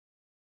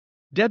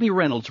Debbie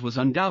Reynolds was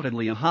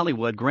undoubtedly a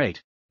Hollywood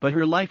great, but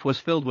her life was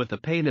filled with the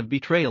pain of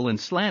betrayal and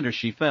slander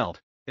she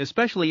felt,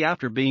 especially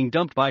after being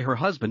dumped by her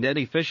husband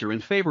Eddie Fisher in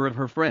favor of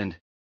her friend.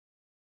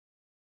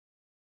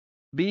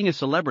 Being a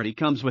celebrity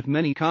comes with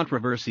many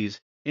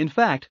controversies. In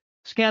fact,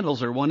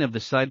 scandals are one of the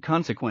side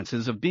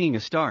consequences of being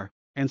a star,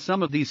 and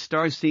some of these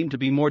stars seem to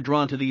be more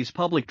drawn to these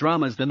public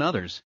dramas than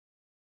others.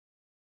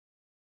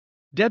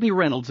 Debbie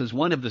Reynolds is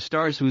one of the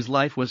stars whose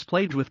life was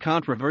plagued with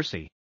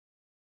controversy.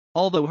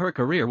 Although her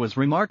career was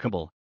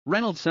remarkable,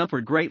 Reynolds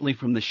suffered greatly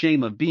from the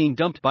shame of being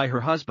dumped by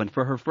her husband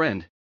for her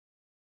friend.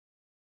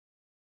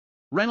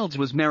 Reynolds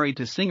was married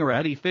to singer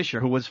Eddie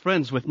Fisher, who was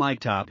friends with Mike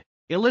Todd,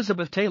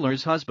 Elizabeth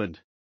Taylor's husband.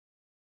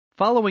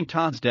 Following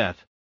Todd's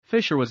death,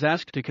 Fisher was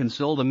asked to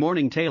console the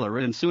mourning Taylor,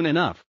 and soon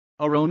enough,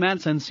 a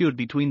romance ensued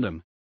between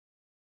them.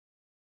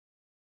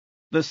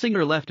 The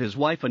singer left his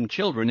wife and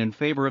children in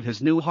favor of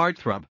his new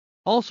heartthrob,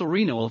 also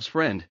Reynolds'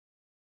 friend.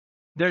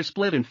 Their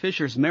split and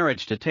Fisher's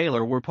marriage to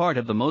Taylor were part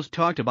of the most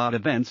talked about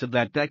events of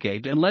that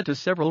decade and led to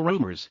several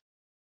rumors.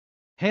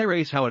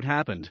 Here's how it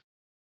happened.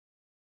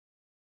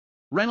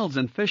 Reynolds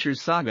and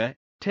Fisher's saga.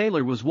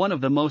 Taylor was one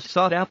of the most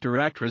sought-after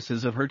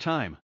actresses of her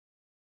time.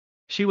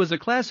 She was a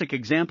classic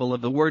example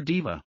of the word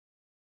diva.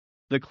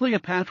 The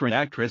Cleopatra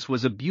actress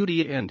was a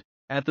beauty and,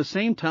 at the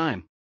same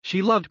time,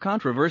 she loved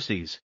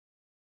controversies.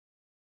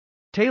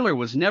 Taylor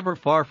was never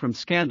far from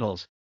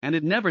scandals, and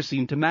it never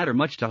seemed to matter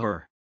much to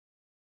her.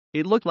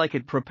 It looked like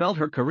it propelled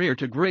her career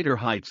to greater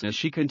heights as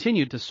she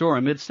continued to soar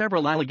amid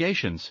several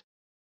allegations.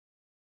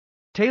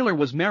 Taylor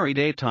was married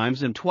 8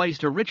 times and twice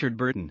to Richard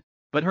Burton,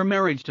 but her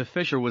marriage to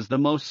Fisher was the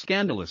most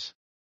scandalous.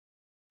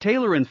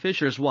 Taylor and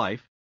Fisher's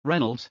wife,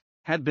 Reynolds,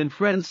 had been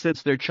friends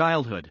since their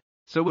childhood,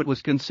 so it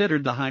was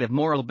considered the height of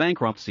moral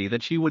bankruptcy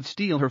that she would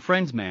steal her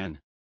friend's man.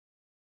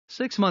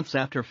 6 months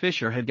after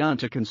Fisher had gone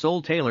to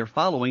console Taylor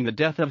following the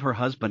death of her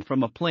husband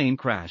from a plane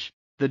crash,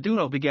 the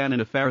duo began an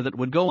affair that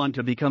would go on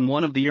to become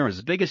one of the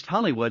era's biggest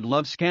Hollywood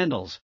love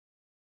scandals.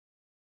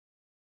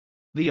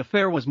 The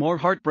affair was more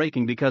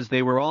heartbreaking because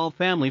they were all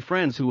family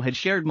friends who had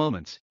shared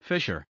moments.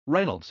 Fisher,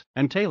 Reynolds,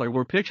 and Taylor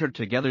were pictured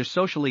together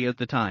socially at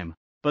the time,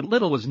 but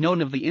little was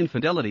known of the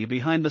infidelity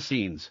behind the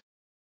scenes.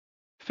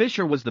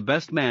 Fisher was the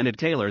best man at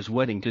Taylor's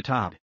wedding to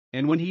Todd,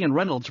 and when he and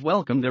Reynolds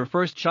welcomed their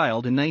first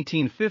child in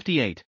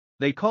 1958,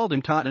 they called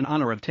him Todd in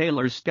honor of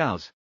Taylor's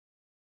spouse.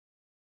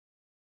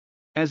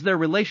 As their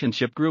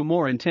relationship grew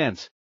more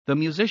intense, the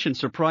musician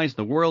surprised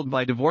the world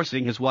by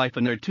divorcing his wife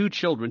and their 2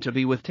 children to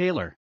be with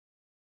Taylor.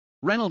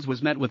 Reynolds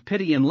was met with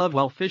pity and love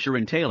while Fisher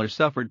and Taylor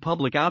suffered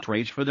public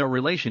outrage for their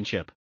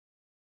relationship.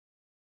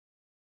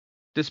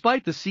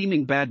 Despite the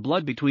seeming bad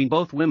blood between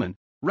both women,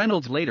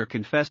 Reynolds later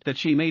confessed that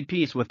she made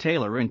peace with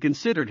Taylor and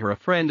considered her a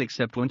friend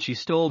except when she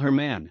stole her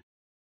man.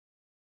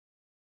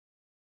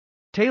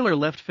 Taylor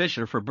left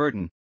Fisher for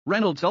Burton.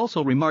 Reynolds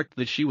also remarked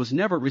that she was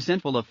never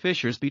resentful of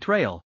Fisher's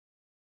betrayal.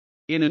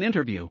 In an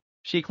interview,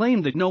 she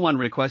claimed that no one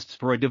requests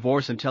for a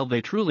divorce until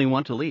they truly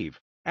want to leave,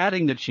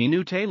 adding that she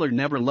knew Taylor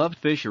never loved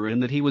Fisher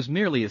and that he was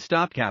merely a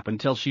stopgap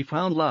until she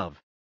found love.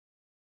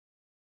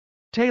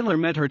 Taylor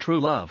met her true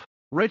love,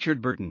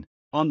 Richard Burton,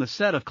 on the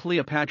set of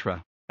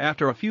Cleopatra,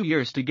 after a few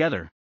years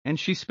together, and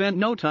she spent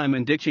no time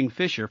in ditching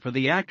Fisher for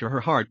the actor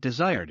her heart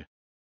desired.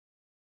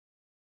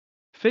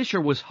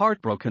 Fisher was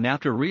heartbroken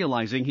after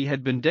realizing he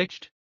had been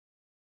ditched.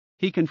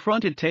 He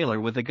confronted Taylor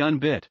with a gun,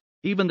 but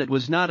even that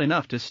was not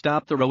enough to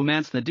stop the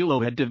romance the duo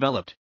had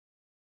developed.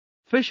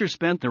 Fisher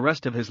spent the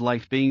rest of his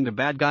life being the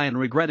bad guy and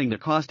regretting the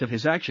cost of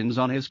his actions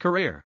on his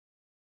career.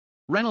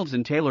 Reynolds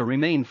and Taylor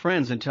remained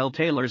friends until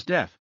Taylor's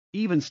death,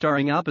 even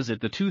starring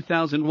opposite the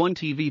 2001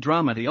 TV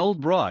drama The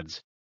Old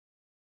Broads.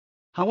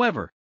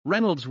 However,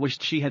 Reynolds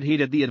wished she had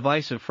heeded the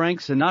advice of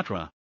Frank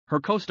Sinatra, her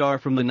co-star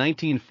from the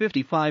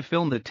 1955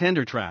 film The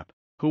Tender Trap,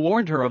 who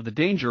warned her of the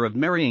danger of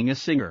marrying a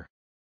singer.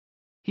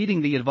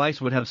 Heeding the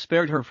advice would have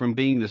spared her from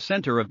being the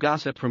center of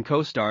gossip from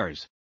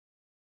co-stars.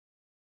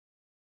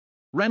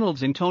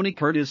 Reynolds and Tony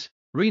Curtis.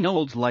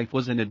 Reynolds' life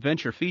was an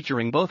adventure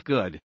featuring both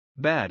good,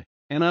 bad,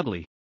 and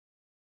ugly.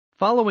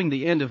 Following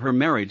the end of her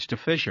marriage to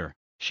Fisher,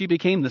 she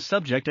became the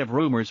subject of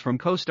rumors from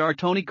co-star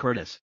Tony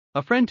Curtis,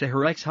 a friend to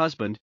her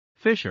ex-husband,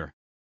 Fisher.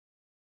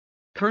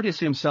 Curtis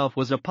himself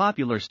was a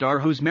popular star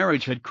whose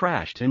marriage had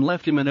crashed and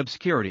left him in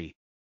obscurity.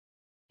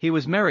 He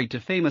was married to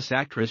famous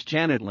actress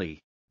Janet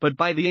Leigh, but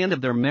by the end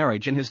of their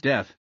marriage and his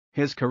death,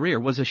 his career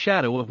was a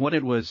shadow of what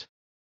it was.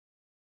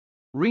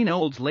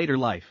 Reynolds' later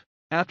life.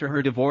 After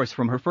her divorce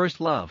from her first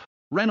love,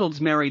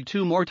 Reynolds married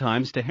 2 more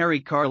times to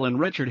Harry Carl and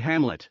Richard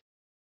Hamlet.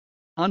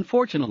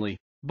 Unfortunately,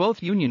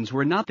 both unions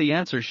were not the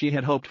answer she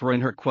had hoped for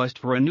in her quest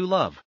for a new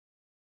love.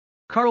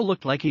 Carl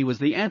looked like he was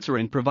the answer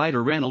and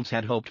provider Reynolds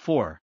had hoped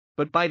for,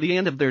 but by the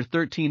end of their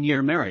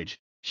 13-year marriage,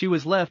 she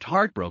was left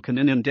heartbroken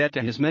and in debt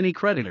to his many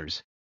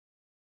creditors.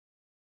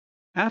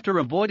 After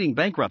avoiding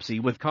bankruptcy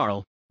with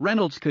Carl,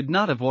 Reynolds could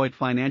not avoid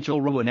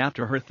financial ruin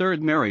after her 3rd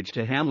marriage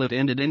to Hamlet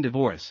ended in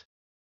divorce.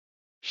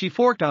 She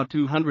forked out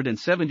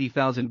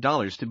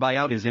 $270,000 to buy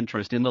out his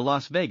interest in the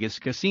Las Vegas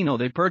casino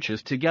they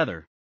purchased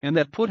together, and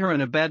that put her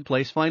in a bad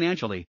place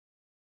financially.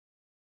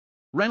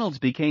 Reynolds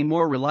became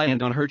more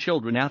reliant on her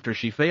children after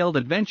she failed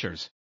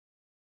adventures.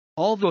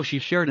 Although she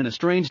shared an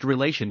estranged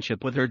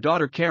relationship with her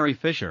daughter Carrie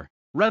Fisher,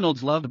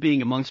 Reynolds loved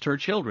being amongst her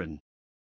children.